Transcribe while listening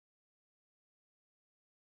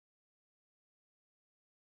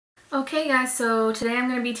Okay guys, so today I'm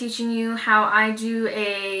going to be teaching you how I do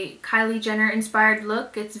a Kylie Jenner inspired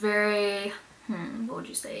look. It's very, what would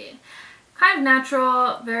you say, kind of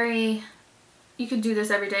natural, you could do this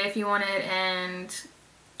every day if you wanted, and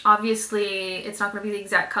obviously it's not going to be the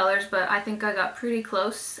exact colors, but I think I got pretty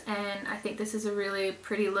close, and I think this is a really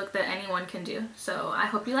pretty look that anyone can do, so I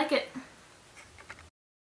hope you like it.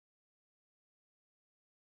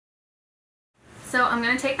 So I'm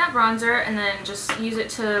going to take that bronzer and then just use it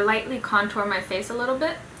to lightly contour my face a little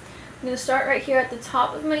bit. I'm going to start right here at the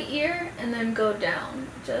top of my ear and then go down,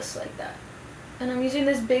 just like that. And I'm using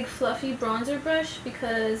this big fluffy bronzer brush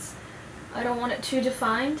because I don't want it too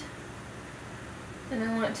defined and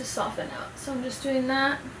I want it to soften out. So I'm just doing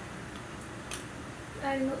that,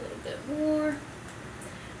 adding a little bit more.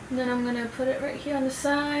 And then I'm going to put it right here on the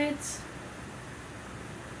sides,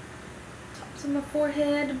 tops of my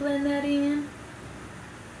forehead to blend that in.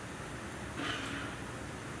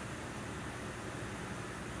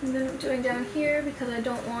 And then I'm doing down here because I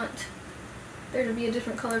don't want there to be a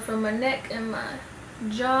different color from my neck and my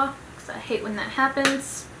jaw, because I hate when that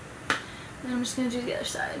happens. And I'm just going to do the other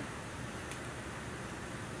side.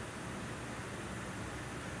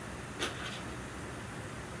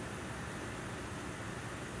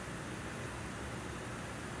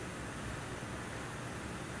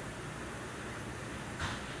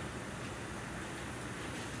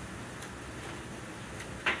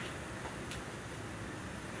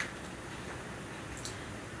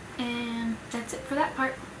 And that's it for that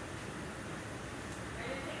part.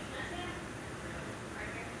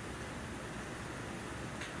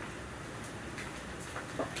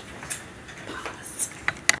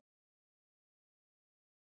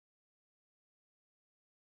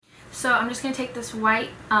 So I'm just going to take this white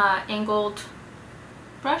angled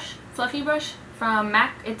brush, fluffy brush from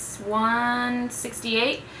MAC. It's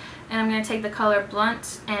 168, and I'm going to take the color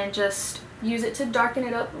Blunt and just use it to darken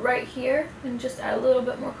it up right here and just add a little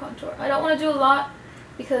bit more contour. I don't want to do a lot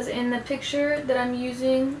because in the picture that I'm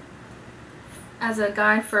using as a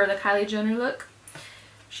guide for the Kylie Jenner look,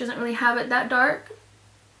 she doesn't really have it that dark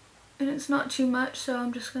and it's not too much, so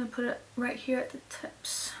I'm just going to put it right here at the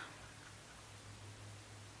tips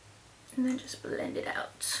and then just blend it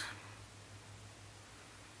out.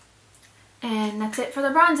 And that's it for the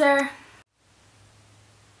bronzer.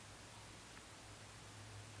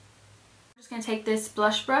 I'm just going to take this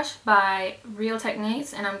blush brush by Real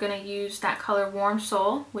Techniques and I'm going to use that color Warm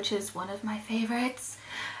Soul, which is one of my favorites,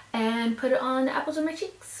 and put it on the apples of my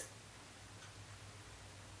cheeks.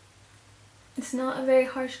 It's not a very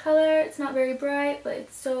harsh color, it's not very bright, but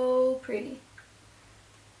it's so pretty.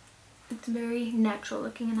 It's very natural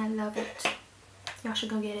looking and I love it. Y'all should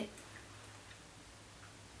go get it.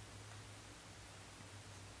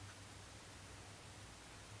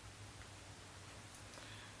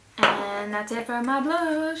 And that's it for my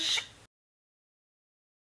blush.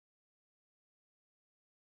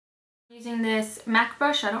 Using this MAC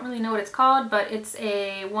brush, I don't really know what it's called, but it's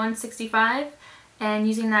a 165, and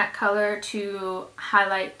using that color to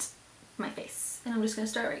highlight my face. And I'm just going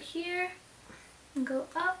to start right here and go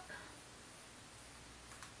up.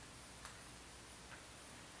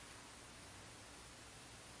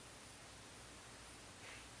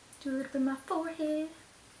 Do a little bit of my forehead.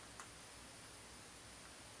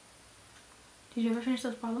 Did you ever finish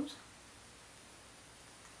those problems?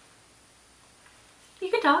 You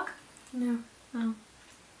can talk. No. Oh.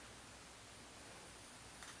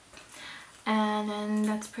 And then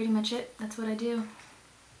that's pretty much it. That's what I do.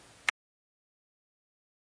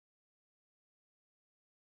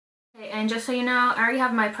 Okay, and just so you know, I already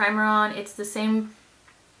have my primer on. It's the same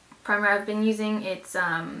primer I've been using. It's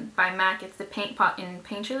by MAC. It's the Paint Pot in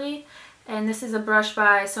Painterly. And this is a brush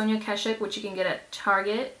by Sonia Kashuk, which you can get at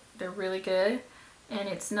Target. They're really good. And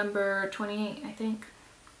it's number 28, I think.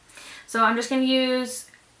 So I'm just going to use,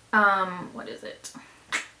 what is it?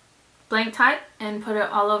 Blanc Type, and put it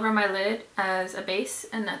all over my lid as a base.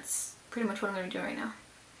 And that's pretty much what I'm going to do right now.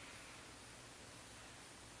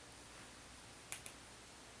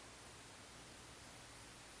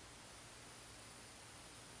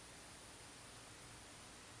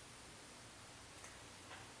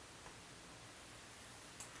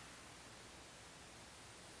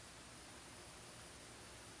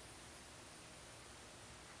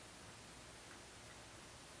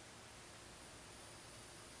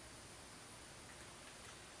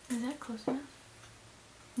 Is that close enough?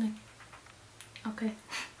 No. Okay.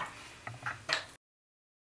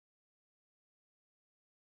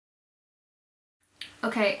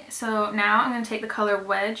 Okay, so now I'm going to take the color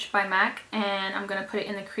Wedge by MAC and I'm going to put it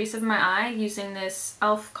in the crease of my eye using this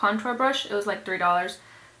e.l.f. contour brush. It was like $3.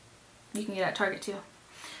 You can get it at Target too.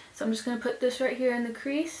 So I'm just going to put this right here in the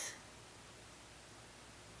crease.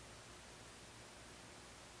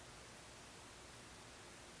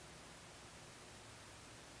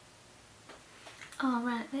 All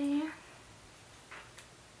right there.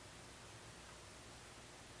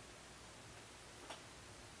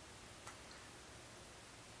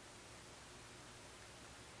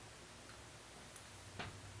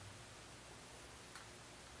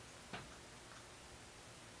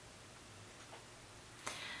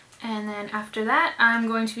 And then after that, I'm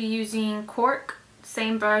going to be using Cork,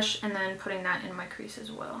 same brush, and then putting that in my crease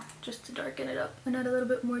as well, just to darken it up and add a little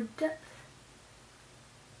bit more depth.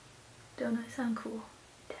 Don't I sound cool?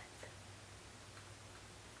 Depth.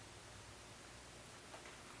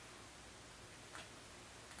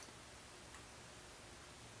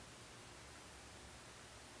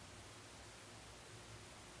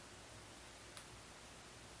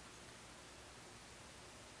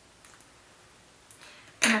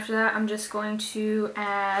 And after that, I'm just going to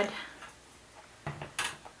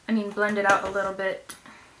blend it out a little bit.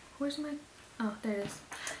 Where's my, oh, there it is.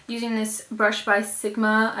 Using this brush by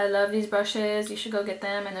Sigma. I love these brushes. You should go get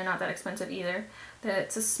them, and they're not that expensive either.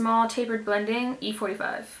 It's a small tapered blending,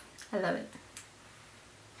 E45. I love it.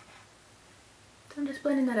 So I'm just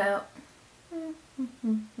blending that out.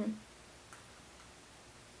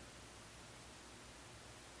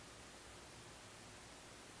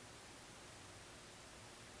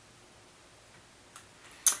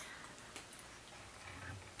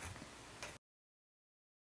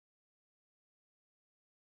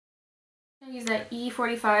 Use that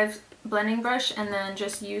E45 blending brush and then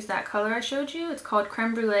just use that color I showed you. It's called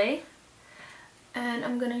Creme Brulee. And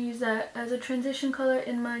I'm going to use that as a transition color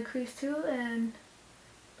in my crease too and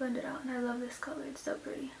blend it out. And I love this color. It's so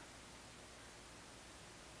pretty.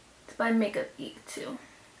 It's by Makeup Geek too.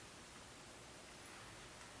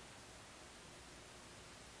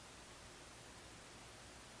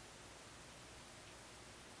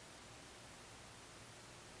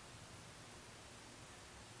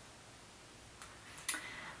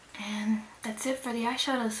 And that's it for the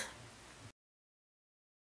eyeshadows.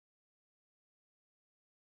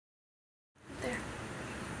 There.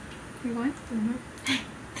 You're going?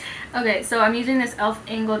 Okay, so I'm using this e.l.f.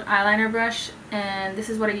 angled eyeliner brush, and this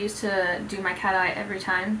is what I use to do my cat eye every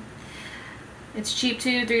time. It's cheap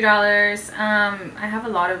too, $3. I have a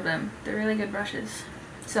lot of them. They're really good brushes.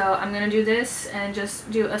 So I'm going to do this and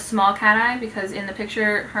just do a small cat eye because in the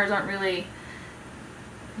picture hers aren't really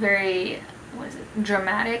very, what is it,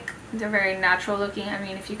 dramatic. They're very natural looking. I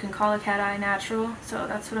mean, if you can call a cat eye natural. So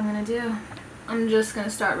that's what I'm going to do. I'm just going to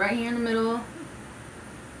start right here in the middle.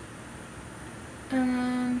 And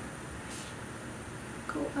then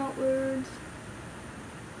go outwards.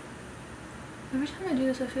 Every time I do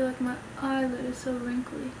this, I feel like my eyelid is so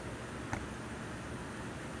wrinkly.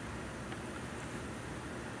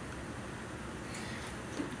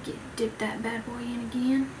 Dip that bad boy in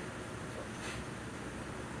again.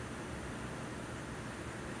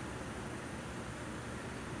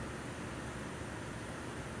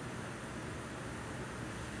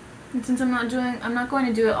 And since I'm not going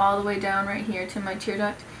to do it all the way down right here to my tear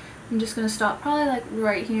duct, I'm just going to stop probably like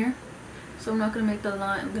right here. So I'm not going to make the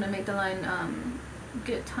line, I'm going to make the line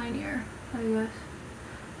get tinier, I guess,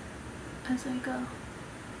 as I go.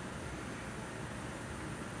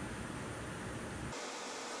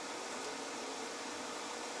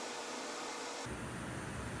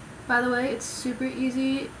 By the way, it's super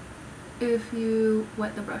easy if you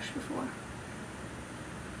wet the brush before.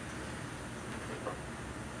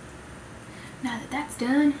 Now that that's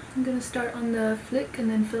done, I'm going to start on the flick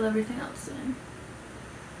and then fill everything else in.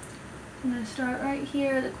 I'm going to start right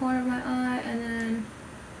here at the corner of my eye and then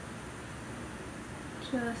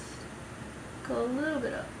just go a little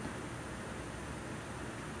bit up.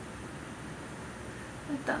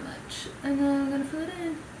 Like that much. And then I'm going to fill it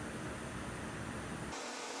in.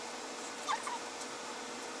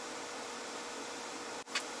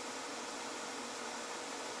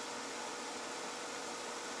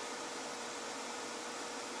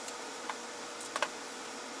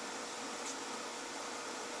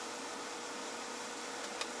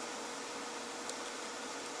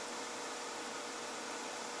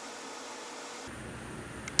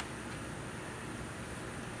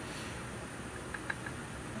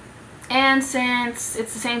 And since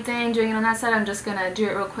it's the same thing, doing it on that side, I'm just gonna do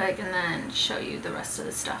it real quick and then show you the rest of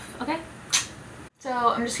the stuff, okay? So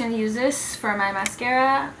I'm just gonna use this for my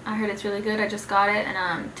mascara. I heard it's really good. I just got it and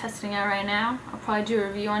I'm testing it right now. I'll probably do a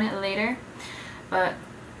review on it later, but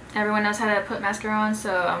everyone knows how to put mascara on,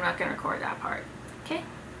 so I'm not gonna record that part, okay?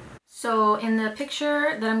 So in the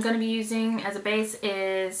picture that I'm gonna be using as a base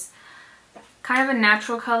is kind of a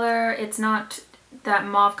natural color. It's not that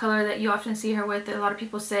mauve color that you often see her with. A lot of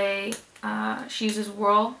people say she uses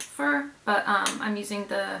Whirl Fur, but I'm using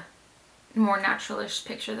the more naturalish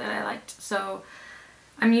picture that I liked. So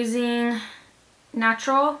I'm using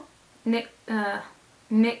Natural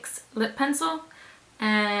NYX Lip Pencil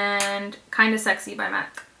and Kinda Sexy by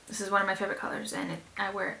MAC. This is one of my favorite colors, and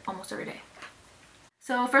I wear it almost every day.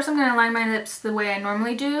 So first I'm going to line my lips the way I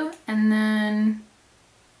normally do, and then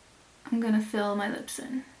I'm going to fill my lips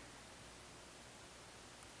in.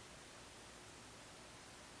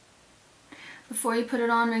 Before you put it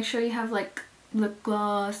on, make sure you have like lip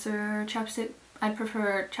gloss or chapstick. I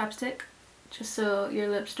prefer chapstick, just so your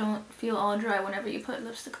lips don't feel all dry whenever you put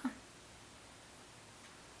lipstick on.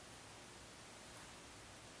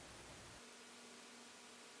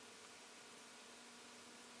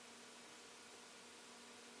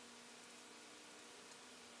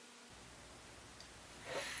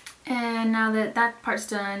 And now that that part's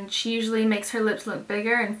done, she usually makes her lips look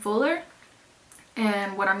bigger and fuller.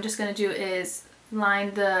 And what I'm just going to do is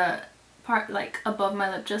line the part like above my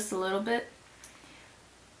lip just a little bit.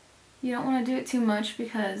 You don't want to do it too much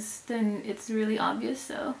because then it's really obvious,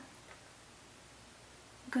 so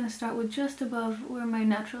I'm going to start with just above where my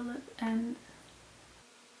natural lip ends.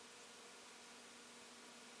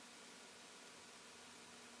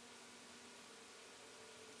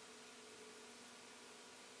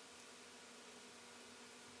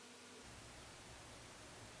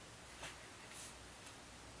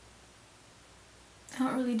 I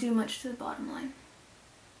don't really do much to the bottom line.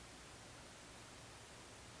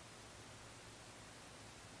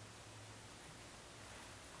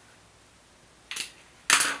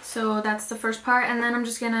 So that's the first part, and then I'm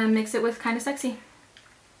just gonna mix it with Kinda Sexy.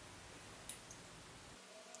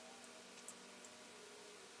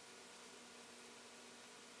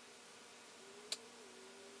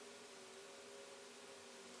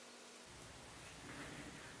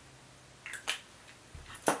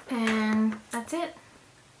 And that's it.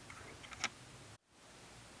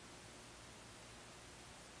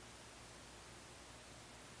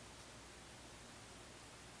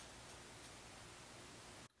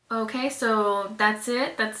 Okay, so that's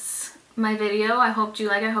it. That's my video. I hope you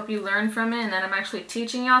like it. I hope you learned from it and that I'm actually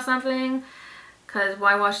teaching y'all something. Because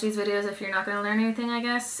why watch these videos if you're not going to learn anything, I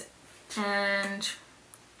guess. And,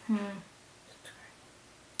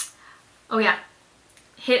 oh yeah.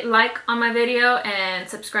 Hit like on my video and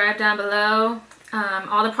subscribe down below.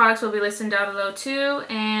 All the products will be listed down below too.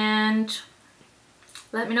 And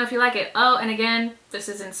let me know if you like it. Oh, and again, this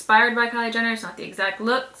is inspired by Kylie Jenner. It's not the exact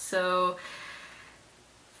look, so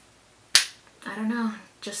I don't know.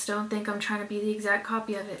 Just don't think I'm trying to be the exact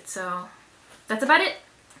copy of it. So that's about it.